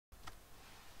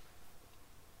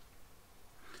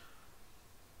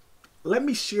let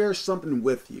me share something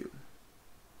with you.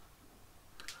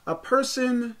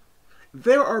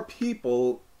 There are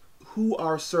people who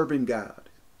are serving God.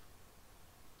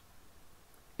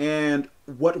 And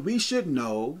what we should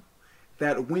know,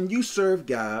 that when you serve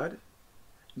God,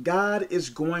 God is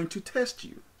going to test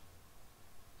you.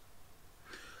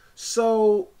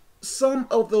 So some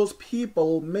of those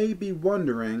people may be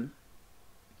wondering,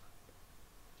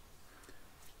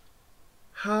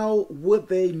 how would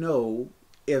they know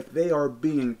if they are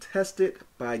being tested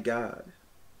by God?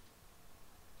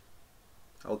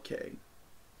 Okay.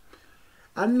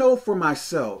 I know for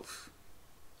myself,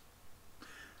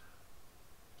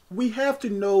 we have to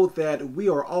know that we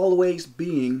are always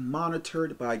being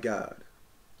monitored by God.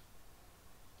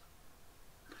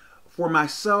 For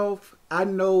myself, I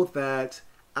know that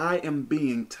I am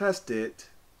being tested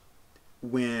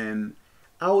when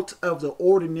out of the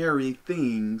ordinary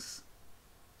things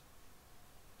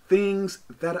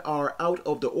that are out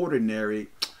of the ordinary,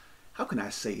 how can I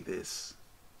say this?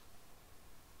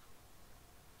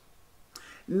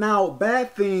 Now,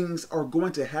 bad things are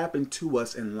going to happen to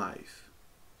us in life,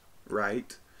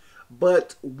 right?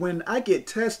 But when I get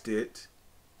tested,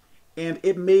 and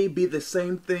it may be the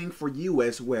same thing for you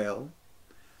as well,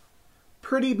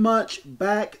 pretty much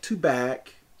back to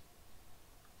back,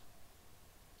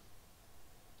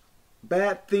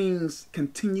 bad things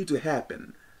continue to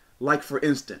happen. Like, for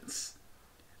instance,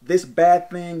 this bad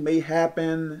thing may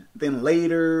happen, then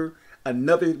later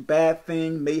another bad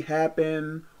thing may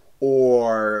happen,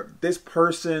 or this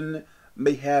person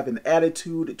may have an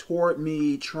attitude toward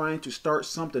me trying to start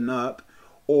something up,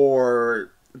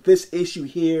 or this issue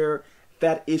here,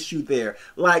 that issue there.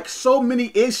 Like, so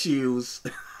many issues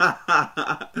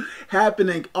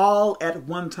happening all at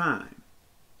one time.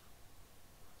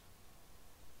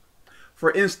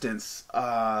 For instance,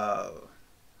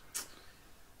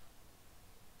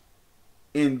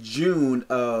 in June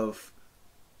of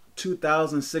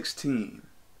 2016,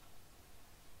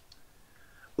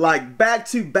 like back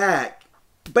to back,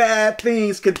 bad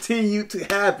things continued to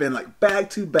happen, like back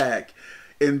to back.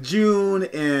 In June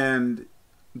and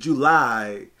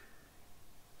July,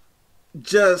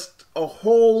 just a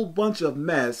whole bunch of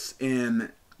mess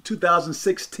in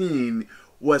 2016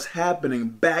 was happening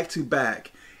back to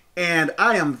back. And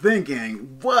I am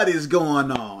thinking, what is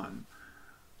going on?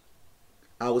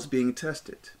 I was being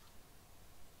tested.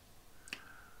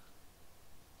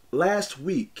 Last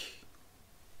week,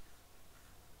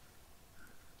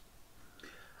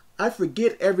 I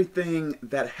forget everything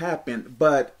that happened,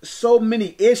 but so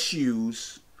many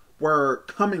issues were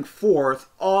coming forth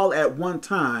all at one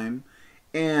time,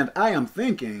 and I am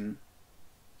thinking,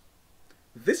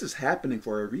 this is happening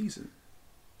for a reason.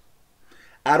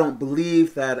 I don't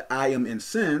believe that I am in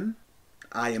sin.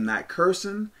 I am not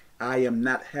cursing. I am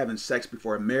not having sex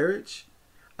before marriage.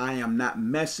 I am not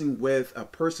messing with a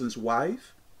person's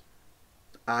wife.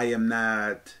 I am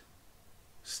not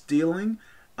stealing.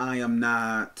 I am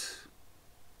not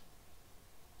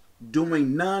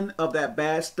doing none of that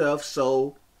bad stuff.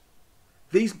 So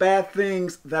these bad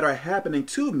things that are happening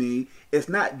to me is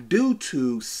not due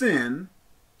to sin.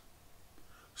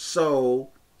 So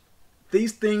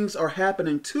these things are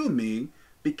happening to me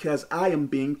because I am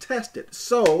being tested.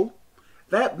 So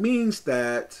that means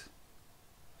that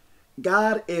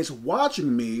God is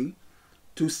watching me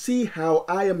to see how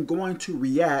I am going to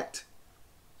react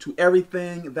to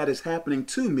everything that is happening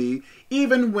to me,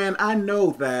 even when I know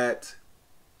that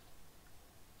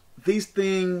these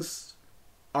things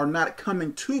are not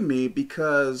coming to me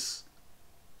because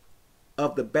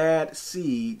of the bad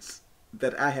seeds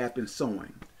that I have been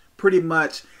sowing. Pretty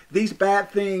much, these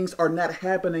bad things are not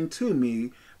happening to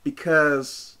me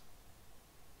because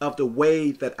of the way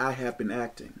that I have been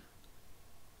acting.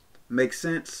 Make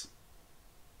sense?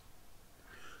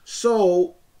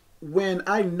 So, when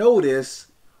I notice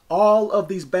all of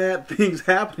these bad things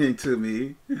happening to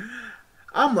me,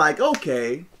 I'm like,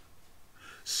 okay.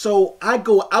 So I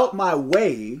go out my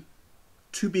way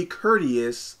to be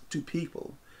courteous to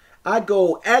people. I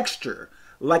go extra,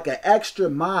 like an extra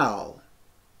mile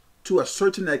to a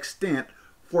certain extent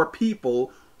for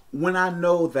people when I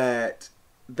know that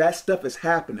that stuff is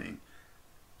happening.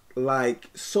 Like,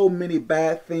 so many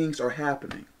bad things are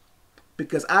happening.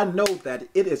 Because I know that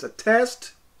it is a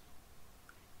test.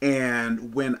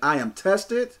 And when I am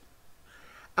tested,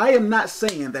 I am not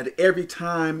saying that every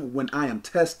time when I am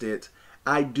tested,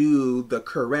 I do the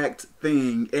correct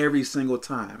thing every single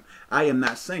time. I am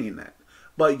not saying that.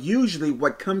 But usually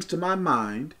what comes to my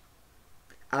mind,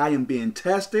 I am being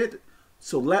tested,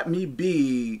 so let me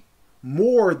be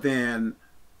more than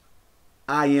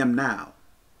I am now,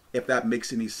 if that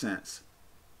makes any sense.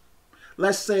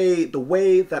 let's say the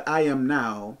way that I am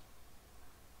now,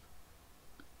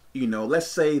 let's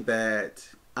say that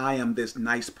I am this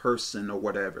nice person or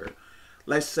whatever.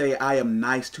 Let's say I am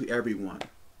nice to everyone.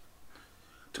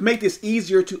 To make this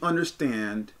easier to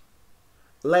understand,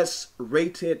 let's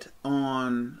rate it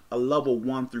on a level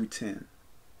 1 through 10.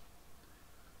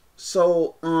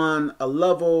 So on a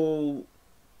level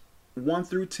 1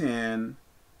 through 10,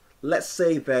 let's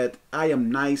say that I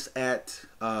am nice at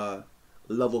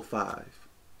level 5.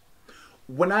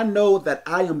 When I know that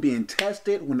I am being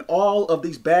tested, when all of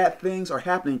these bad things are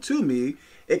happening to me,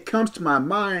 it comes to my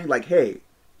mind like, hey,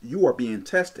 you are being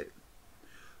tested.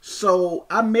 So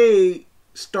I may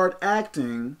start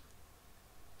acting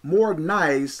more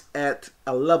nice at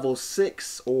a level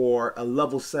 6 or a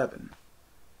level 7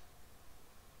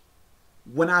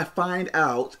 when I find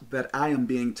out that I am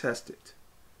being tested.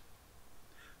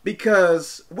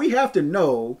 Because we have to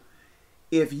know,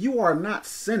 if you are not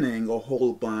sinning a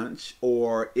whole bunch,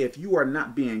 or if you are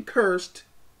not being cursed,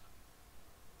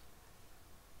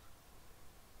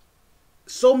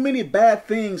 so many bad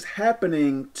things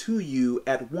happening to you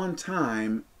at one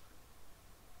time,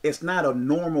 it's not a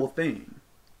normal thing.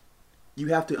 You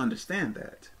have to understand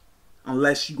that,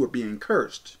 unless you are being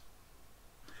cursed.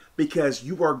 Because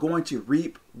you are going to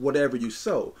reap whatever you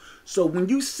sow. So when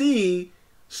you see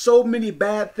so many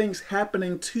bad things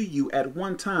happening to you at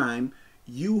one time,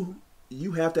 you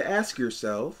have to ask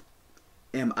yourself,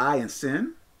 am I in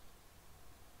sin?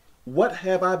 What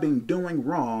have I been doing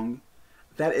wrong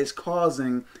that is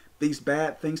causing these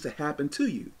bad things to happen to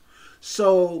you?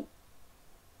 So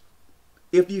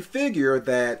if you figure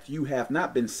that you have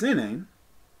not been sinning,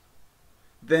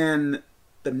 then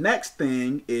the next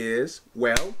thing is,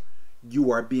 well,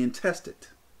 you are being tested.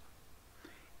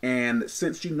 And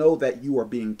since you know that you are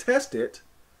being tested,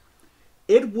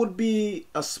 it would be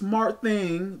a smart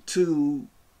thing to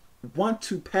want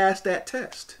to pass that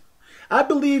test. I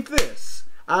believe this.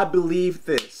 I believe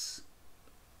this.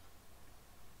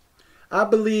 I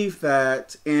believe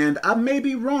that, and I may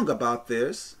be wrong about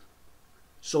this,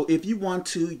 so if you want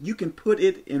to, you can put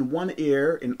it in one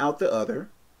ear and out the other.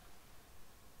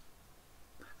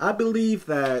 I believe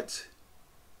that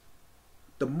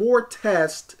the more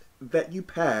tests that you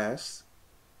pass,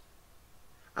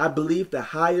 I believe the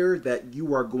higher that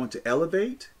you are going to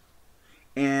elevate,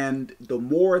 and the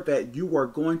more that you are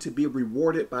going to be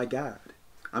rewarded by God.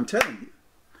 I'm telling you,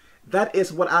 that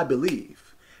is what I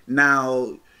believe.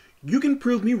 Now, you can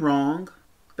prove me wrong,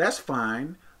 that's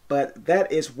fine, but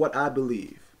that is what I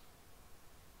believe.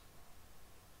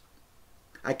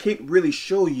 I can't really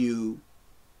show you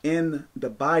in the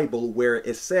Bible where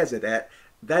it says it at.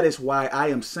 That is why I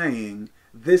am saying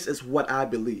this is what I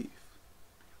believe.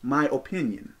 My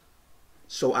opinion.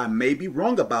 So I may be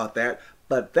wrong about that,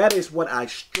 but that is what I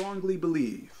strongly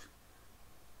believe.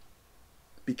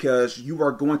 Because you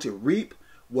are going to reap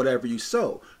whatever you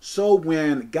sow. So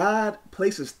when God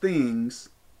places things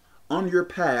on your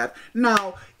path,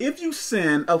 now if you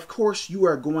sin, of course you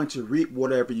are going to reap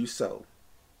whatever you sow.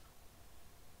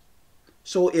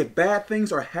 So if bad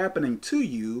things are happening to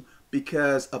you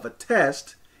because of a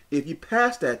test, if you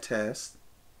pass that test,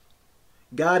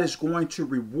 God is going to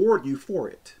reward you for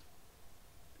it.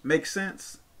 Make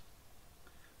sense?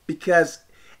 Because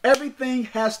everything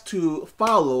has to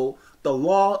follow the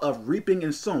law of reaping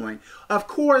and sowing. Of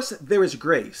course, there is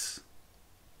grace.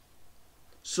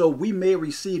 So we may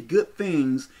receive good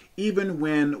things even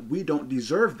when we don't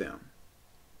deserve them.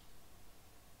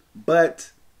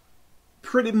 But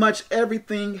pretty much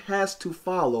everything has to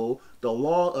follow the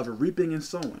law of reaping and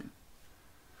sowing.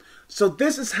 So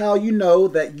this is how you know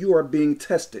that you are being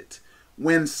tested.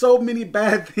 When so many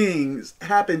bad things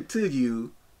happen to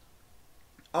you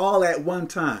all at one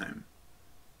time.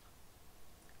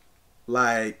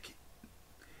 Like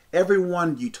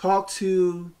everyone you talk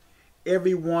to,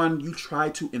 everyone you try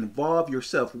to involve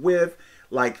yourself with,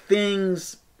 like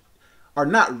things are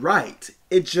not right.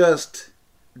 It just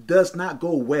does not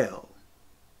go well.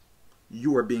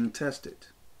 You are being tested.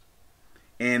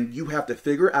 And you have to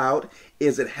figure out,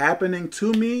 is it happening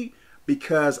to me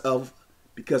because of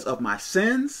my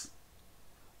sins?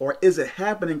 Or is it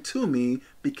happening to me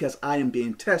because I am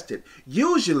being tested?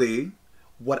 Usually,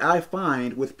 what I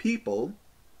find with people,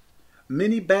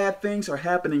 many bad things are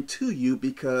happening to you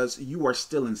because you are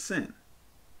still in sin.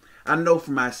 I know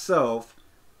for myself,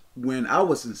 when I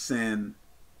was in sin,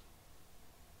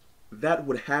 that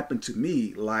would happen to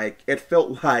me. Like, it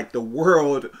felt like the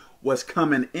world was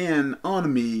coming in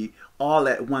on me all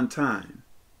at one time.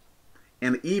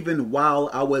 And even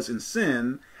while I was in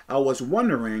sin, I was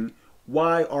wondering,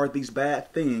 why are these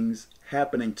bad things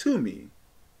happening to me?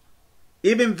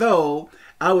 Even though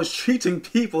I was treating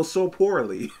people so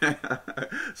poorly,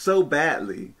 so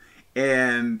badly,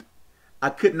 and I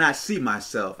could not see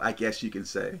myself, I guess you can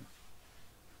say.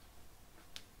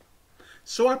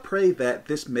 So I pray that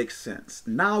this makes sense.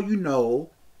 Now you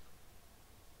know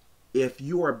if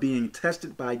you are being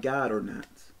tested by God or not.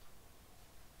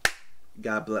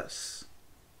 God bless.